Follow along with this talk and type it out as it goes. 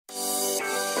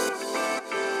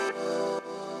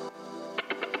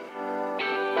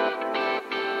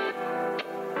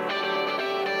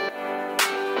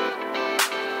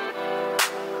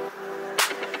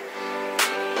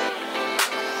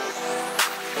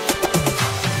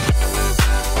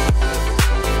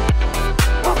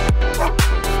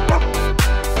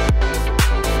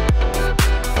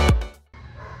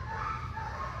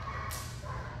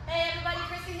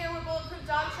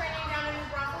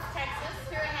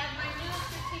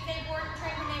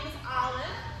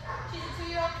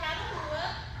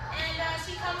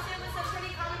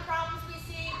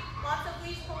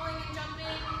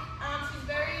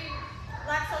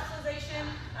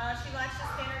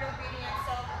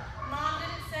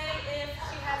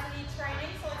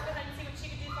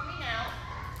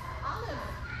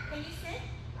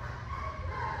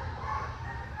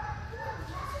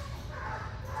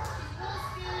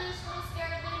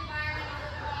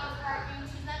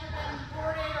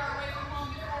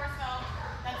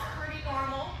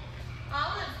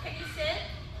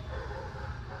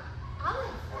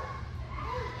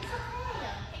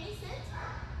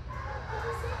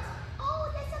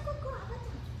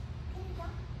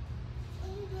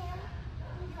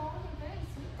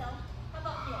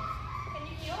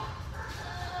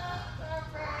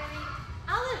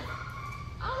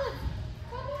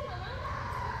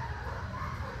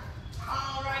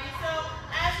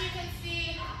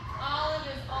see, Olive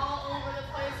is all over the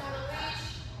place on the leash.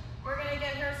 We're gonna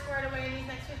get her squared away in these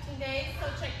next 15 days. So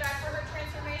check back for her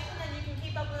transformation, and you can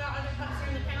keep up with our other pups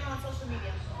here in the kennel on social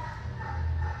media.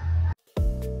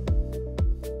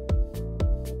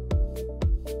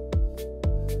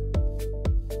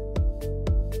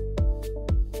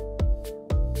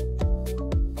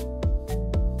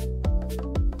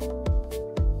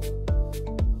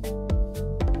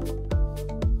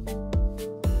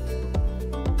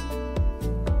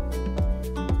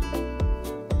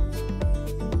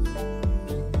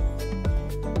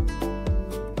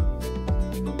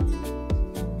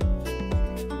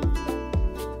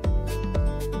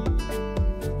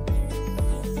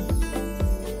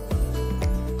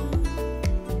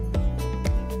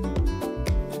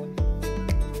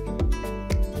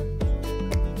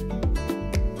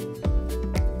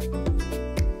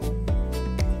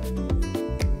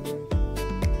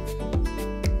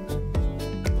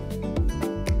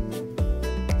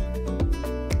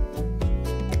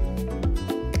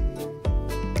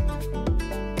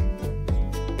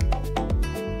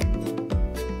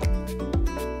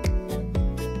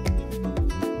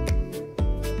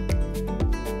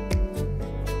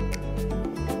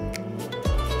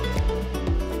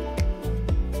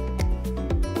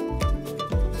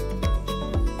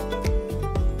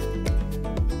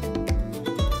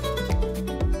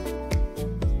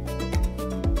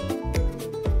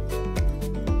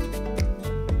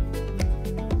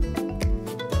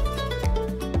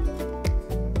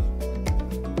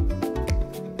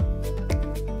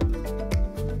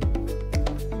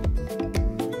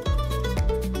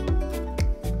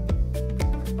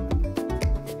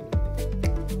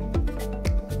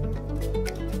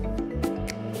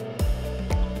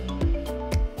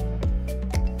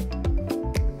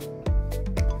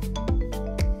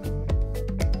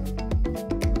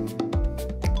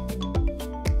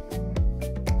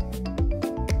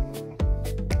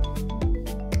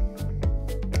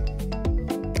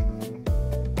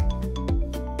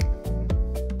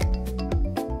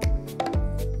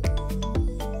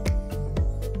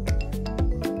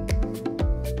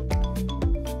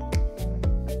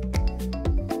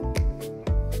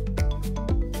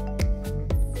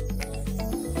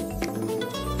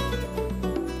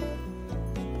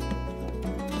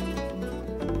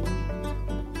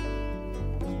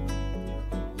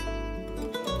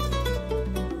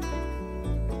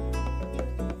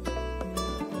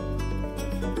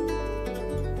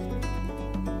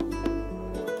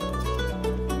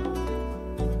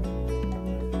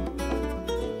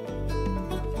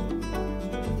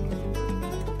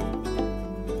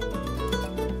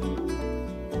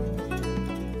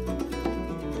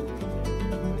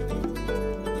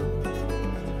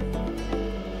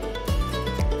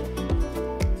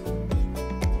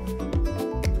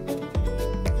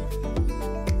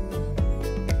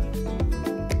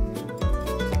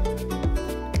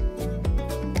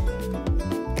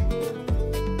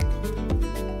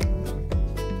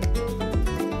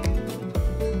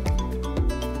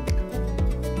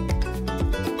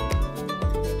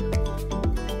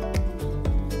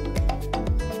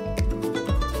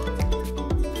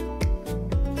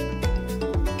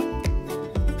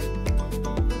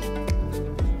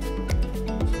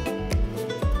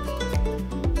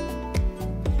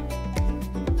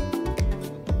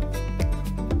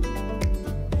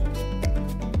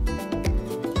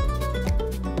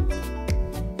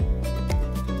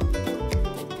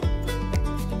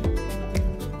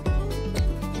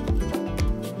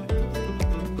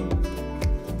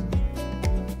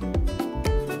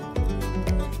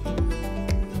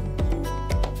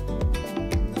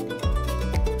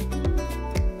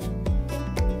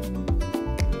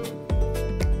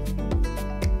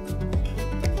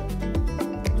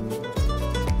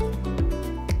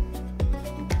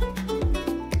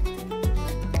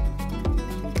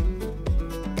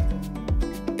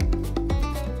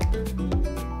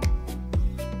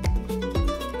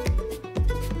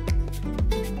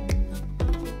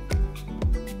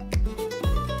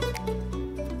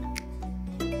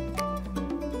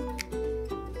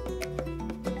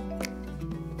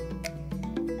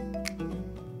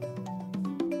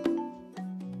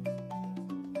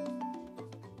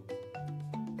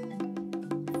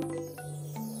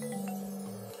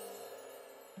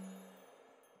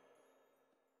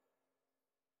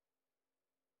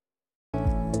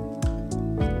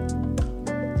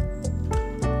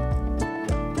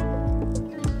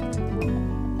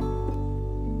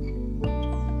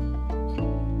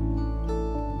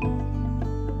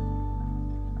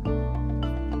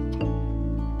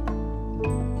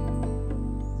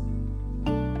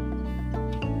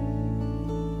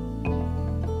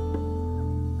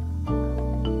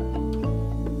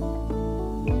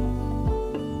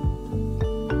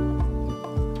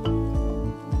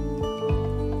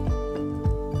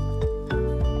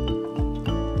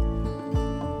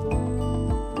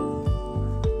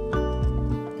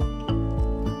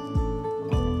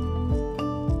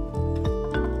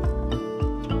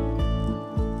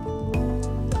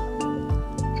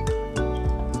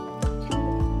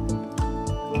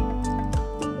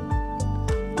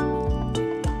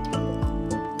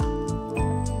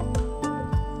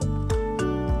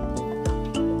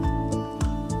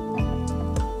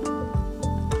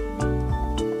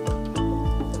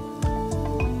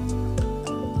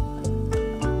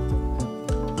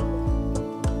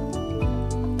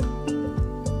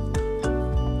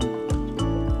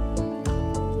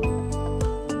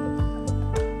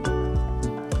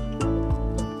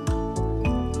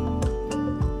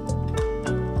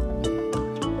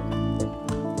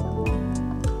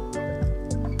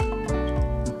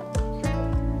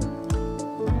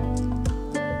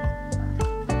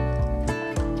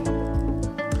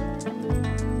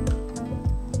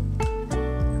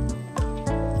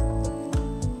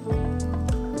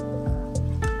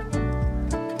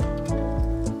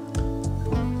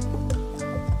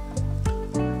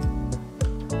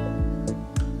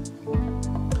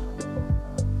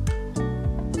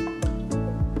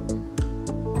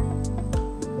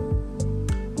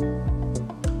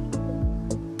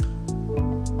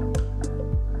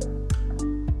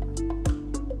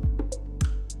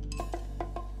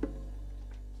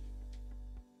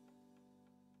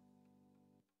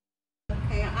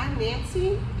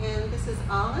 Stacy, and this is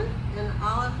Olive. And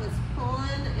Olive was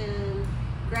pulling and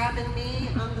grabbing me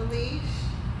on the leash.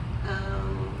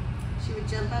 She would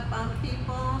jump up on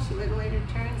people. She wouldn't wait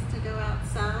her turns to go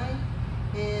outside.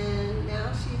 And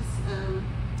now she's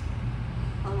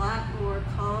a lot more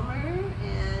calmer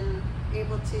and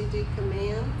able to do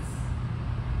commands.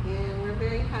 And we're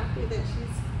very happy that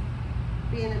she's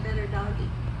being a better doggy.